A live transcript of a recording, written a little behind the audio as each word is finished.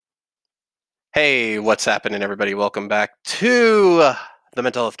Hey, what's happening, everybody? Welcome back to the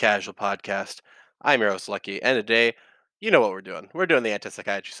Mental Health Casual Podcast. I'm your host, Lucky, and today, you know what we're doing. We're doing the anti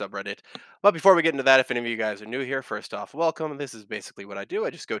psychiatry subreddit. But before we get into that, if any of you guys are new here, first off, welcome. This is basically what I do. I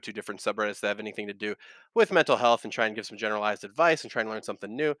just go to different subreddits that have anything to do with mental health and try and give some generalized advice and try and learn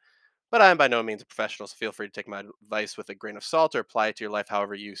something new. But I'm by no means a professional, so feel free to take my advice with a grain of salt or apply it to your life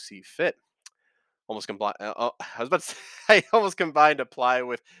however you see fit. Almost combine. I was about to say, I almost combined apply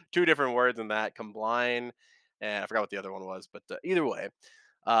with two different words in that combine, and I forgot what the other one was. But either way,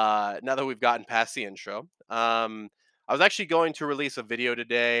 now that we've gotten past the intro, I was actually going to release a video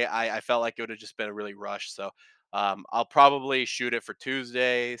today. I felt like it would have just been a really rush, so I'll probably shoot it for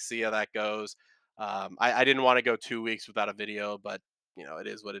Tuesday. See how that goes. I didn't want to go 2 weeks without a video, but it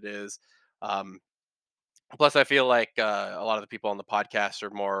is what it is. Um, Plus, I feel like a lot of the people on the podcast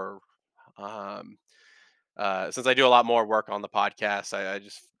are more. Um, since I do a lot more work on the podcast, I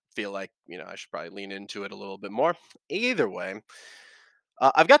just feel like I should probably lean into it a little bit more. Either way,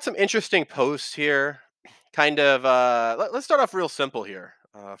 I've got some interesting posts here. Kind of. Let's start off real simple here.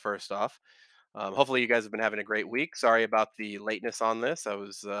 First off, hopefully you guys have been having a great week. Sorry about the lateness on this. I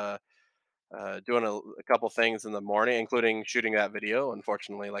was doing a couple things in the morning, including shooting that video.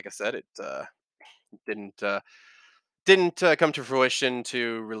 Unfortunately, like I said, it didn't. Didn't come to fruition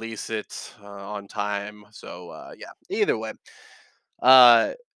to release it on time. So yeah. Either way,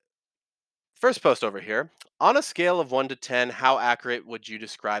 uh, first post over here. On a scale of 1 to 10, how accurate would you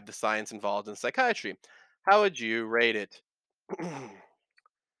describe the science involved in psychiatry? How would you rate it?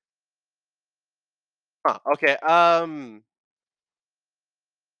 Okay. I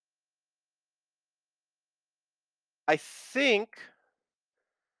think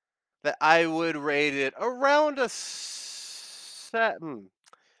that I would rate it around a 7.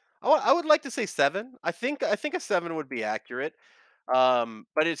 I would like to say 7. I think a 7 would be accurate.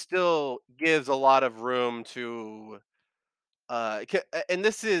 But it still gives a lot of room to and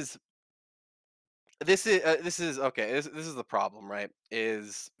this is okay. This is the problem, right?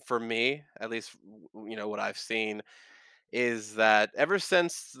 Is for me, at least, what I've seen is that ever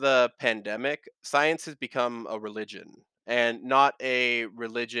since the pandemic, science has become a religion, and not a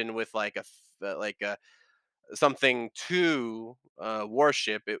religion with like like a something to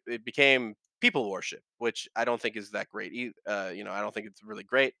worship. It became people worship, which I don't think is that great. I don't think it's really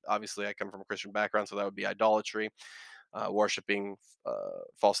great. Obviously, I come from a Christian background, so that would be idolatry, worshiping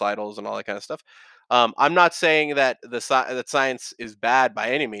false idols and all that kind of stuff. I'm not saying that that science is bad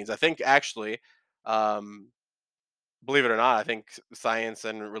by any means. I think actually, um, believe it or not, I think science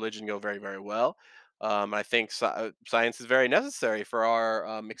and religion go very, very well. I think science is very necessary for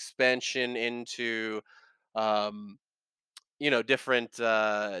our expansion into um, different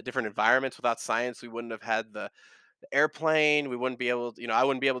environments. Without science, we wouldn't have had the airplane. We wouldn't be able to, I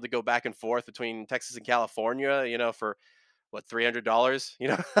wouldn't be able to go back and forth between Texas and California, for what, $300,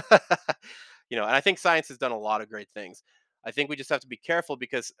 and I think science has done a lot of great things. I think we just have to be careful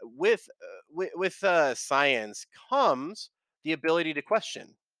because with science comes the ability to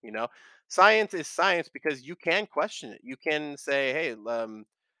question. You know, Science is science because you can question it. You can say, hey, the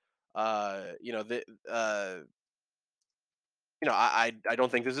I don't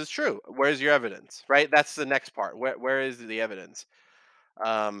think this is true. Where's your evidence? Right? That's the next part. Where is the evidence?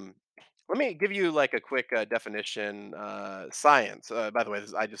 Um, Let me give you like a quick definition. Science. By the way,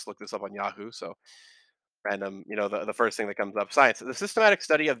 I just looked this up on Yahoo. So random. The first thing that comes up. Science: the systematic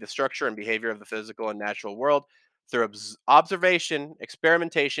study of the structure and behavior of the physical and natural world through observation,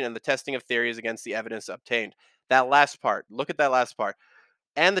 experimentation, and the testing of theories against the evidence obtained. That last part. Look at that last part.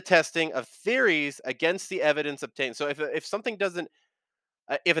 And the testing of theories against the evidence obtained. So if something doesn't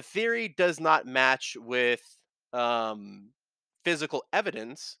if a theory does not match with um, physical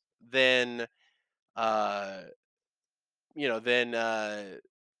evidence, then uh, you know, then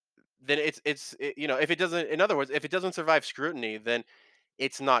if it doesn't, in other words, if it doesn't survive scrutiny, then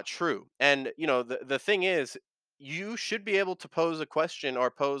it's not true. And the thing is, you should be able to pose a question or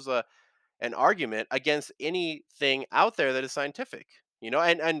pose an argument against anything out there that is scientific.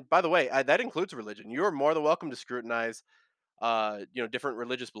 And by the way, that includes religion. You're more than welcome to scrutinize different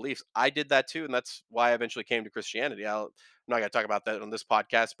religious beliefs. I did that too, and that's why I eventually came to Christianity. I'm not going to talk about that on this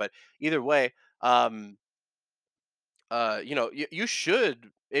podcast, but either way, um, you should.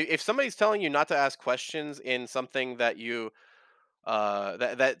 If somebody's telling you not to ask questions in something that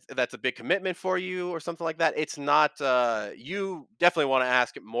that's a big commitment for you or something like that, it's not. You definitely want to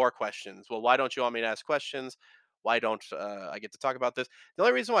ask more questions. Well, why don't you want me to ask questions? Why don't I get to talk about this? The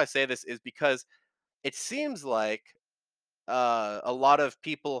only reason why I say this is because it seems like a lot of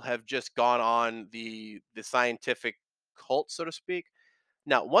people have just gone on the scientific cult, so to speak.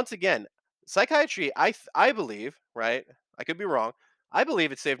 Now, once again, psychiatry, I believe, right? I could be wrong. I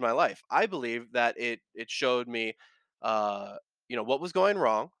believe it saved my life. I believe that it showed me, uh, what was going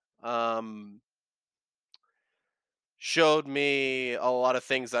wrong. Um, Showed me a lot of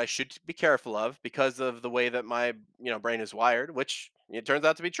things I should be careful of because of the way that my brain is wired, which it turns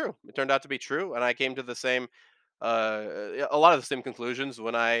out to be true. It turned out to be true, and I came to the same a lot of the same conclusions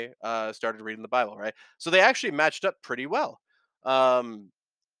when I started reading the Bible. Right, so they actually matched up pretty well. Um,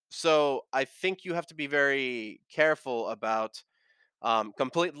 so I think you have to be very careful about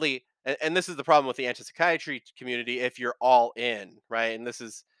completely. And this is the problem with the anti-psychiatry community. If you're all in, right, and this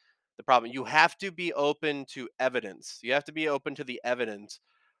is the problem. You have to be open to evidence. You have to be open to the evidence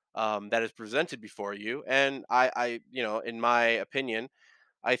that is presented before you. And in my opinion,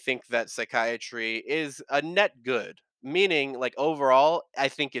 I think that psychiatry is a net good, meaning like overall, I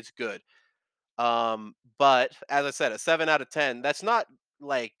think it's good. But as I said, a 7 out of 10. That's not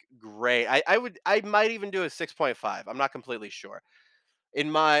like great. I might even do a 6.5. I'm not completely sure in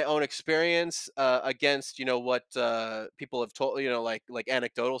my own experience against what people have told like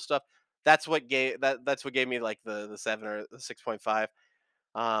anecdotal stuff. That's what gave me like the 7 or the 6.5.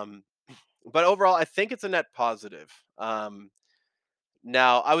 um but overall I think it's a net positive.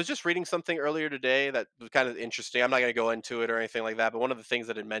 Now I was just reading something earlier today that was kind of interesting. I'm not going to go into it or anything like that, but one of the things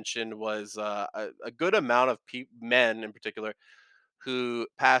that it mentioned was a good amount of men in particular who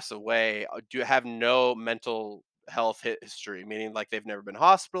pass away do have no mental health history, meaning like they've never been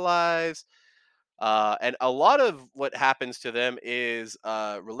hospitalized. And a lot of what happens to them is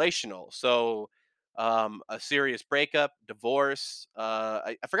relational. So, a serious breakup, divorce.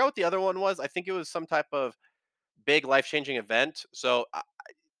 I forgot what the other one was. I think it was some type of big life changing event. So,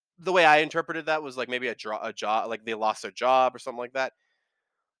 the way I interpreted that was like maybe a job, like they lost their job or something like that.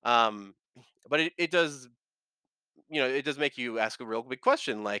 Um, but it does, it does make you ask a real big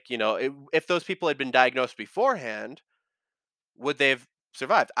question. Like, if those people had been diagnosed beforehand, would they have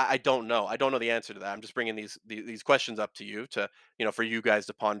survived? I don't know. I don't know the answer to that. I'm just bringing these questions up to you to for you guys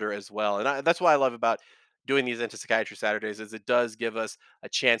to ponder as well. And that's what I love about doing these into psychiatry Saturdays is it does give us a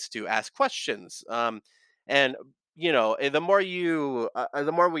chance to ask questions. And the more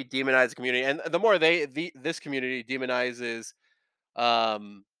we demonize the community, and the more this community demonizes,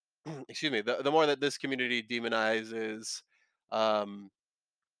 um, excuse me, the more that this community demonizes, um,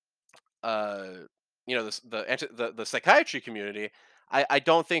 uh, the psychiatry community, I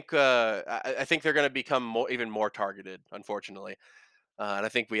don't think I think they're going to become even more targeted, unfortunately, and I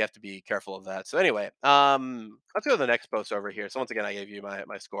think we have to be careful of that. So anyway, let's go to the next post over here. So once again, I gave you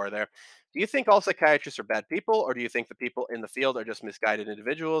my score there. Do you think all psychiatrists are bad people, or do you think the people in the field are just misguided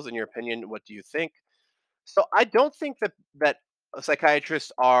individuals? In your opinion, what do you think? So I don't think that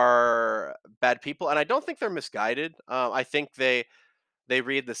psychiatrists are bad people, and I don't think they're misguided. I think they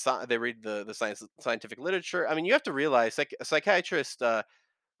read they read the scientific literature. I mean, you have to realize a psychiatrist,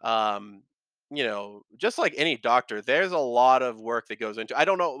 um, just like any doctor, there's a lot of work that goes into. I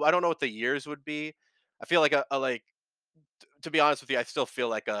don't know what the years would be. I feel like to be honest with you, I still feel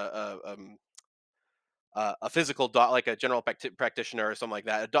like a physical doc, like a general practitioner or something like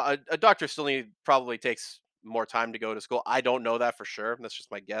that. A doctor still probably takes more time to go to school. I don't know that for sure. That's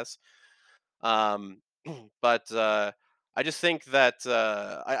just my guess. Um, but I just think that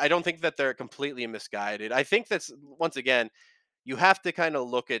I don't think that they're completely misguided. I think that's once again you have to kind of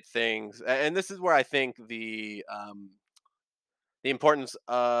look at things, and this is where I think the importance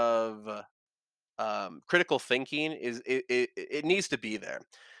of critical thinking it needs to be there.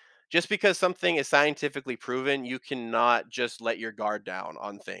 Just because something is scientifically proven, you cannot just let your guard down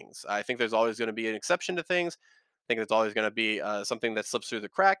on things. I think there's always going to be an exception to things. I think there's always going to be something that slips through the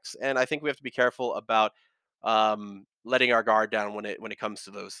cracks, and I think we have to be careful about letting our guard down when it comes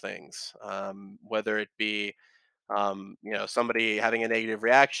to those things. Whether it be somebody having a negative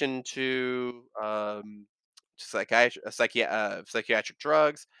reaction to psychiatric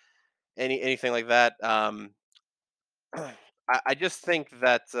drugs, anything like that. I just think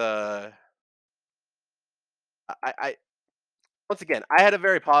that I once again, I had a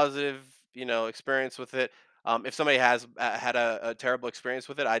very positive, experience with it. If somebody has had a terrible experience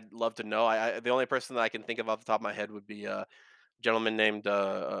with it, I'd love to know. The only person that I can think of off the top of my head would be a gentleman named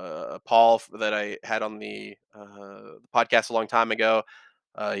Paul that I had on the podcast a long time ago.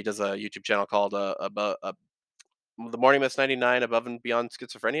 He does a YouTube channel called The Morning Mist 99 Above and Beyond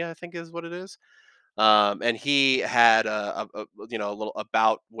Schizophrenia, I think is what it is. And he had a little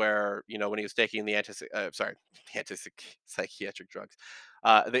about where when he was taking the anti psychiatric drugs,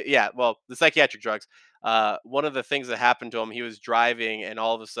 the psychiatric drugs. One of the things that happened to him, he was driving, and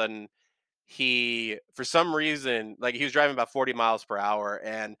all of a sudden, he for some reason, like he was driving about 40 miles per hour,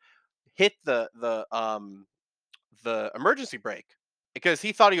 and hit the emergency brake because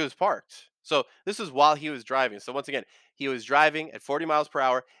he thought he was parked. So this is while he was driving. So once again, he was driving at 40 miles per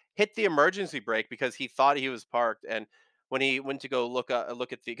hour, hit the emergency brake because he thought he was parked. And when he went to go look at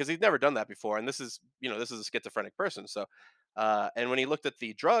the, because he's never done that before, and this is a schizophrenic person. So and when he looked at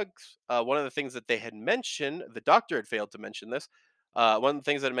the drugs, one of the things that they had mentioned, the doctor had failed to mention this. One of the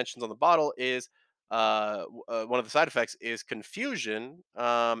things that it mentions on the bottle is one of the side effects is confusion.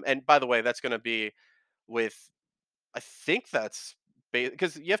 And by the way, that's going to be with, I think that's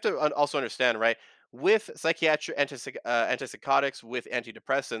because you have to also understand, right? With psychiatric antipsychotics, with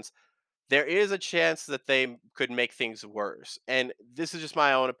antidepressants, there is a chance that they could make things worse. And this is just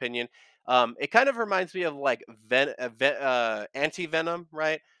my own opinion. It kind of reminds me of like anti venom,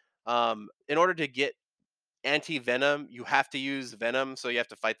 right? In order to get anti venom, you have to use venom, so you have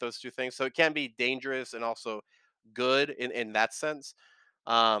to fight those two things. So it can be dangerous and also good in that sense.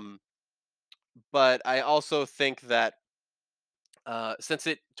 Um, but I also think that since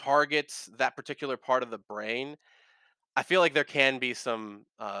it targets that particular part of the brain, I feel like there can be some,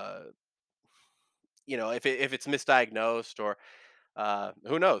 if it's misdiagnosed or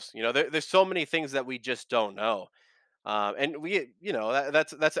who knows? There's so many things that we just don't know, and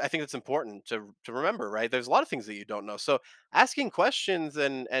that's I think it's important to remember, right? There's a lot of things that you don't know, so asking questions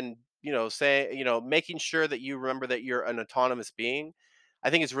and say making sure that you remember that you're an autonomous being, I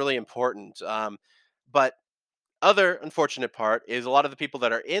think is really important. But other unfortunate part is a lot of the people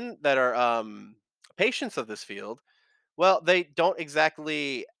that are patients of this field, well, they don't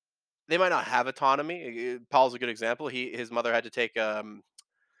exactly, they might not have autonomy. Paul's a good example. His mother had to take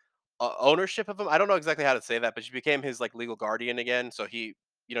ownership of him. I don't know exactly how to say that, but she became his like legal guardian again, so he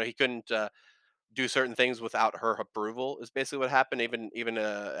couldn't do certain things without her approval is basically what happened, even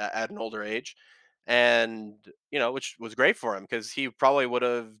at an older age. And which was great for him because he probably would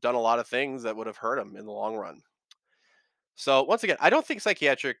have done a lot of things that would have hurt him in the long run. So once again, I don't think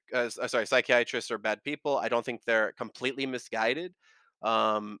psychiatrists are bad people. I don't think they're completely misguided.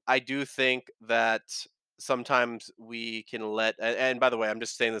 I do think that sometimes we can and by the way, I'm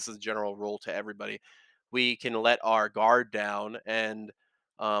just saying this is a general rule to everybody. We can let our guard down and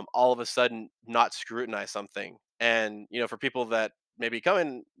all of a sudden not scrutinize something. And for people that maybe come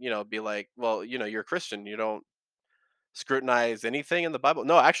and be like, well, you're a Christian, you don't scrutinize anything in the Bible?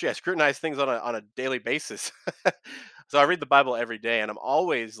 No, actually, I scrutinize things on a daily basis. So I read the Bible every day, and I'm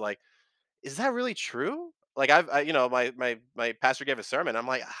always like, "Is that really true?" Like my pastor gave a sermon. I'm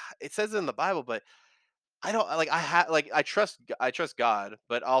like, it says it in the Bible, but I don't like I trust God,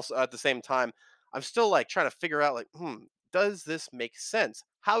 but also at the same time, I'm still like trying to figure out like, does this make sense?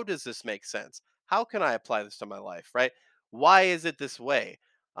 How does this make sense? How can I apply this to my life, right? Why is it this way?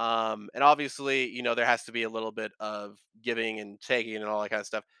 And obviously, there has to be a little bit of giving and taking and all that kind of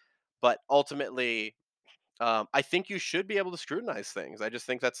stuff. But ultimately, I think you should be able to scrutinize things. I just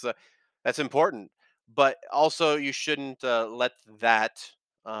think that's important. But also, you shouldn't let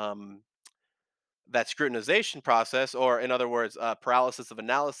um, that scrutinization process, or in other words, paralysis of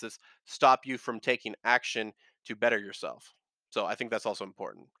analysis, stop you from taking action to better yourself. So I think that's also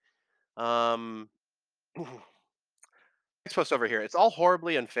important. Um, Next post over here. It's all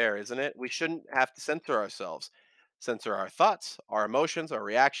horribly unfair, isn't it? We shouldn't have to censor ourselves, censor our thoughts, our emotions, our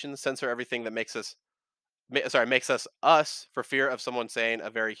reactions, censor everything that makes us us for fear of someone saying a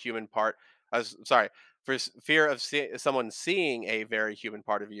very human part. Sorry, fear of someone seeing a very human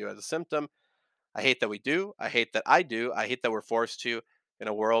part of you as a symptom. I hate that we do. I hate that I do. I hate that we're forced to in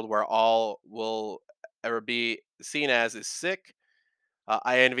a world where all will ever be seen as is sick.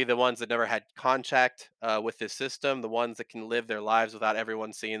 I envy the ones that never had contact with this system, the ones that can live their lives without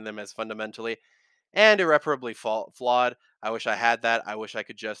everyone seeing them as fundamentally and irreparably flawed. I wish I had that. I wish I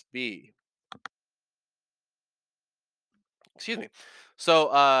could just be. Excuse me.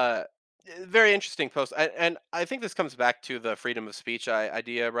 So, very interesting post, and I think this comes back to the freedom of speech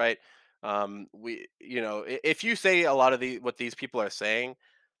idea, right? If you say a lot of what these people are saying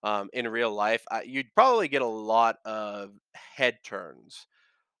in real life, you'd probably get a lot of head turns.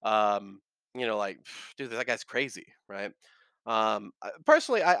 um like, dude, that guy's crazy, right?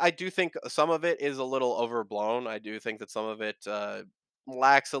 Personally, I do think some of it is a little overblown. I do think that some of it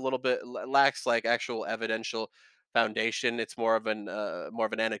lacks like actual evidential foundation. It's more of an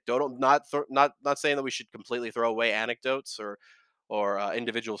anecdotal, not saying that we should completely throw away anecdotes or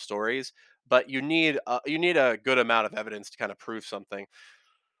individual stories, but you need a good amount of evidence to kind of prove something.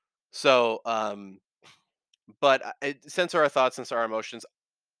 So but censor our thoughts, censor our emotions.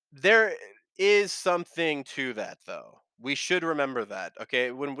 There is something to that, though. We should remember that,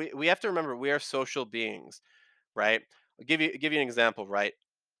 okay? When we have to remember we are social beings, right? I'll give you an example, right?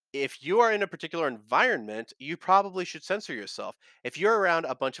 if you are in a particular environment, you probably should censor yourself. If you're around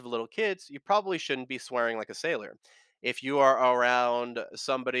a bunch of little kids, you probably shouldn't be swearing like a sailor. If you are around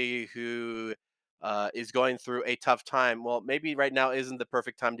somebody who is going through a tough time, well, maybe right now isn't the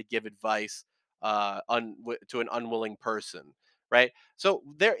perfect time to give advice to an unwilling person, right? So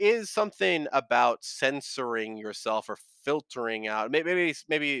there is something about censoring yourself or filtering out. Maybe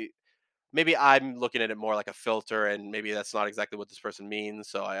I'm looking at it more like a filter, and maybe that's not exactly what this person means.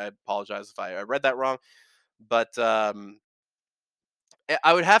 So I apologize if I read that wrong. But I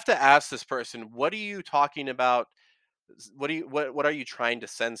would have to ask this person, what are you talking about? What are you trying to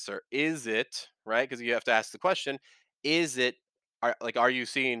censor? Is it right? Because you have to ask the question: Is it are you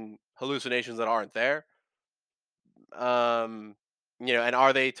seeing hallucinations that aren't there? Um, and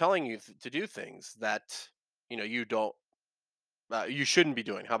are they telling you to do things that you don't you shouldn't be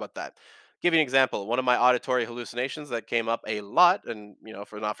doing? How about that? Give you an example. One of my auditory hallucinations that came up a lot, and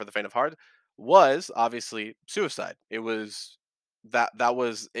for not for the faint of heart, was obviously suicide. It was that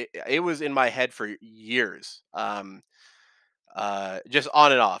was it was in my head for years. Just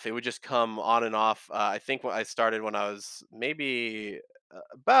on and off. It would just come on and off. I think when I started when I was maybe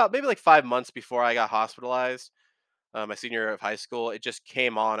about maybe like 5 months before I got hospitalized, my senior year of high school. It just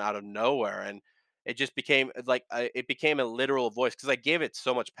came on out of nowhere, and it just became like it became a literal voice because I gave it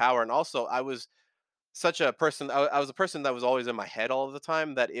so much power, and also I was such a person. I was a person that was always in my head all of the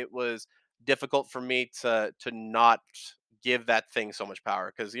time that it was difficult for me to not give that thing so much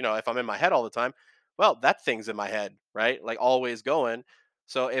power because if I'm in my head all the time, well, that thing's in my head, right? Like always going.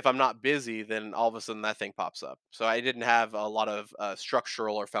 So if I'm not busy, then all of a sudden that thing pops up. So I didn't have a lot of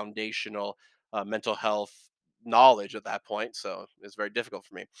structural or foundational mental health knowledge at that point, so it's very difficult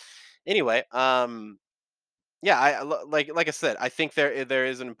for me. Anyway, yeah, like I said, I think there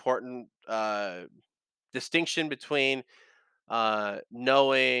is an important distinction between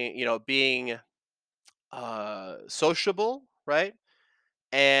knowing, being sociable, right?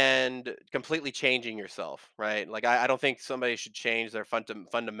 And completely changing yourself, right? Like I don't think somebody should change their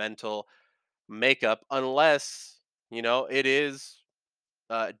fundamental makeup unless it is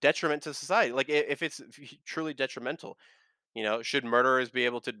detriment to society. Like if it's truly detrimental, should murderers be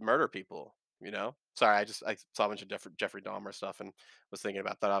able to murder people? Sorry, I saw a bunch of different Jeffrey Dahmer stuff and was thinking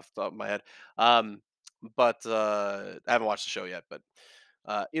about that off the top of my head. Um, but I haven't watched the show yet. But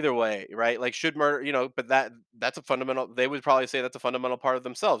either way, right? Like, should murder, but that's a fundamental. They would probably say that's a fundamental part of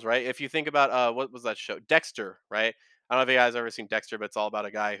themselves, right? If you think about what was that show, Dexter, right? I don't know if you guys ever seen Dexter, but it's all about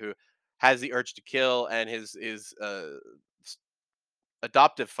a guy who has the urge to kill, and his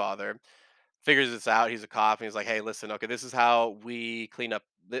adoptive father figures this out. He's a cop, and he's like, "Hey, listen, okay, this is how we clean up.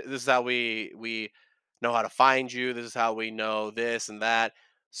 This is how we know how to find you. This is how we know this and that.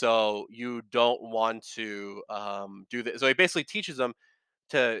 So you don't want to do this." So he basically teaches them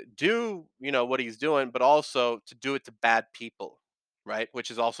to do what he's doing, but also to do it to bad people, right?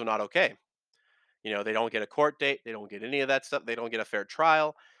 Which is also not okay. They don't get a court date. They don't get any of that stuff. They don't get a fair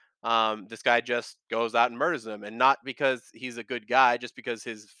trial. This guy just goes out and murders them, and not because he's a good guy, just because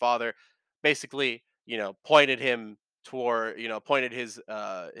his father basically, pointed him toward, pointed his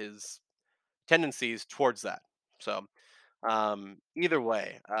tendencies towards that. So, either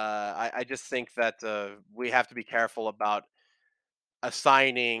way, I just think that we have to be careful about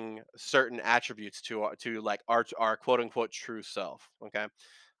assigning certain attributes to like our quote unquote true self. Okay,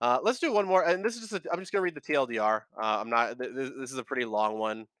 let's do one more, and this is I'm just gonna read the TLDR. I'm not. This is a pretty long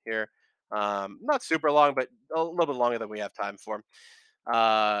one here. Not super long, but a little bit longer than we have time for.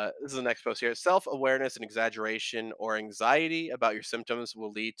 This is the next post here. Self awareness and exaggeration or anxiety about your symptoms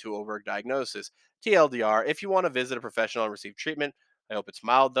will lead to overdiagnosis. TLDR. If you want to visit a professional and receive treatment, I hope it's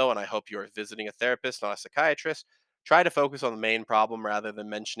mild though, and I hope you are visiting a therapist, not a psychiatrist. Try to focus on the main problem rather than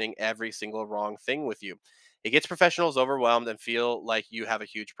mentioning every single wrong thing with you. It gets professionals overwhelmed and feel like you have a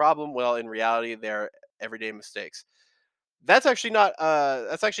huge problem. Well, in reality, they're everyday mistakes. That's actually not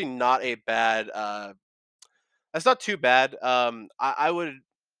a bad that's not too bad. I would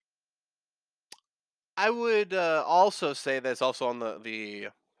also say that's also on the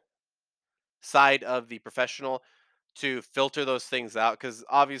side of the professional to filter those things out, because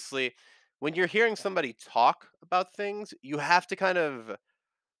obviously when you're hearing somebody talk about things, you have to kind of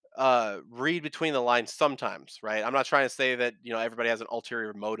read between the lines sometimes, right? I'm not trying to say that everybody has an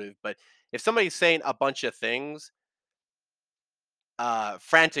ulterior motive, but if somebody's saying a bunch of things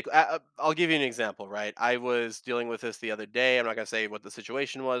frantic, I'll give you an example, right? I was dealing with this the other day. I'm not going to say what the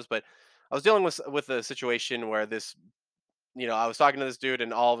situation was, but I was dealing with a situation where I was talking to this dude,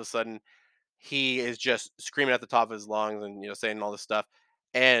 and all of a sudden he is just screaming at the top of his lungs and saying all this stuff.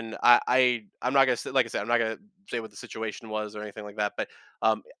 And I'm not gonna say, like I said, I'm not gonna say what the situation was or anything like that, but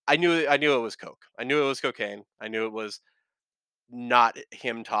I knew it was coke. I knew it was cocaine. I knew it was not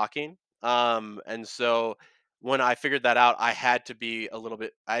him talking. And so when I figured that out, I had to be a little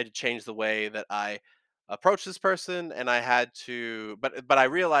bit. I had to change the way that I approached this person, and I had to. But I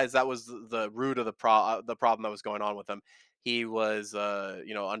realized that was the root of the problem that was going on with him. He was,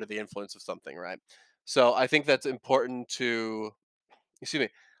 under the influence of something, right? So I think that's important to, excuse me,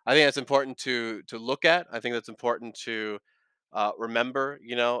 I think that's important to look at. I think that's important to remember.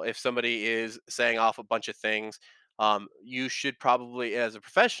 If somebody is saying off a bunch of things, you should probably, as a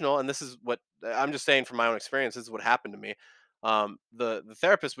professional, and this is what I'm just saying from my own experience, this is what happened to me. The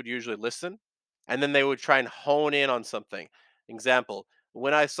therapist would usually listen, and then they would try and hone in on something. Example: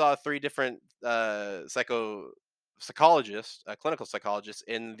 when I saw three different psychologists, clinical psychologists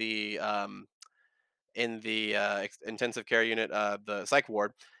in the intensive care unit, the psych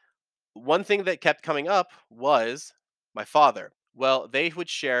ward, one thing that kept coming up was my father. Well, they would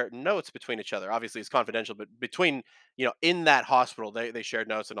share notes between each other. Obviously, it's confidential, but between, in that hospital, they shared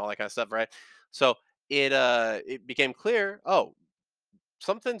notes and all that kind of stuff, right? So it became clear. Oh,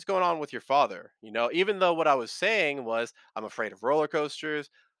 something's going on with your father. Even though what I was saying was, I'm afraid of roller coasters.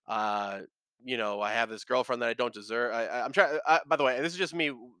 Uh, I have this girlfriend that I don't deserve. I'm trying. By the way, this is just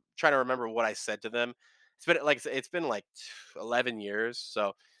me trying to remember what I said to them. It's been like 11 years, so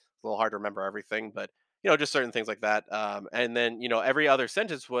it's a little hard to remember everything. But just certain things like that. And then every other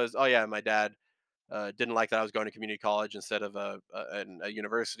sentence was, oh yeah, my dad didn't like that I was going to community college instead of a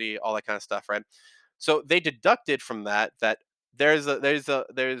university, all that kind of stuff, right? So they deducted from that there's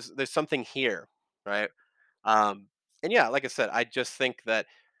something here, right? Um, and yeah, like I said, I just think that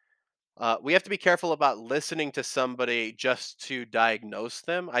we have to be careful about listening to somebody just to diagnose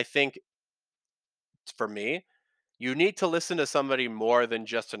them. I think for me, you need to listen to somebody more than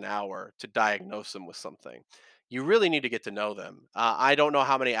just an hour to diagnose them with something. You really need to get to know them. I don't know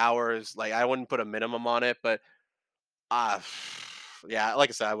how many hours, like I wouldn't put a minimum on it, but uh, yeah, like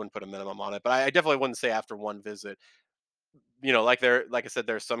I said, I wouldn't put a minimum on it, but I definitely wouldn't say after one visit. Like I said,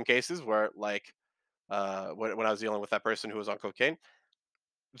 there's some cases where, like, when I was dealing with that person who was on cocaine,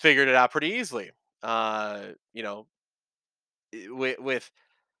 figured it out pretty easily. Uh, you know, with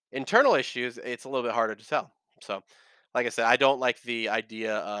internal issues, it's a little bit harder to tell. So, like I said, I don't like the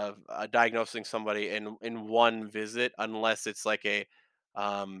idea of diagnosing somebody in one visit unless it's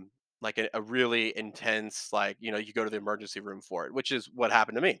um, like a really intense, like, you go to the emergency room for it, which is what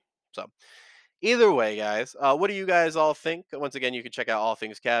happened to me. So, either way, guys, what do you guys all think? Once again, you can check out All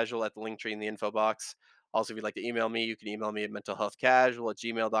Things Casual at the link tree in the info box. Also, if you'd like to email me, you can email me at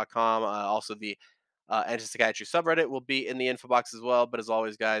mentalhealthcasual@gmail.com. Also, the anti-psychiatry subreddit will be in the info box as well. But as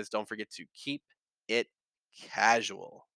always, guys, don't forget to keep it casual.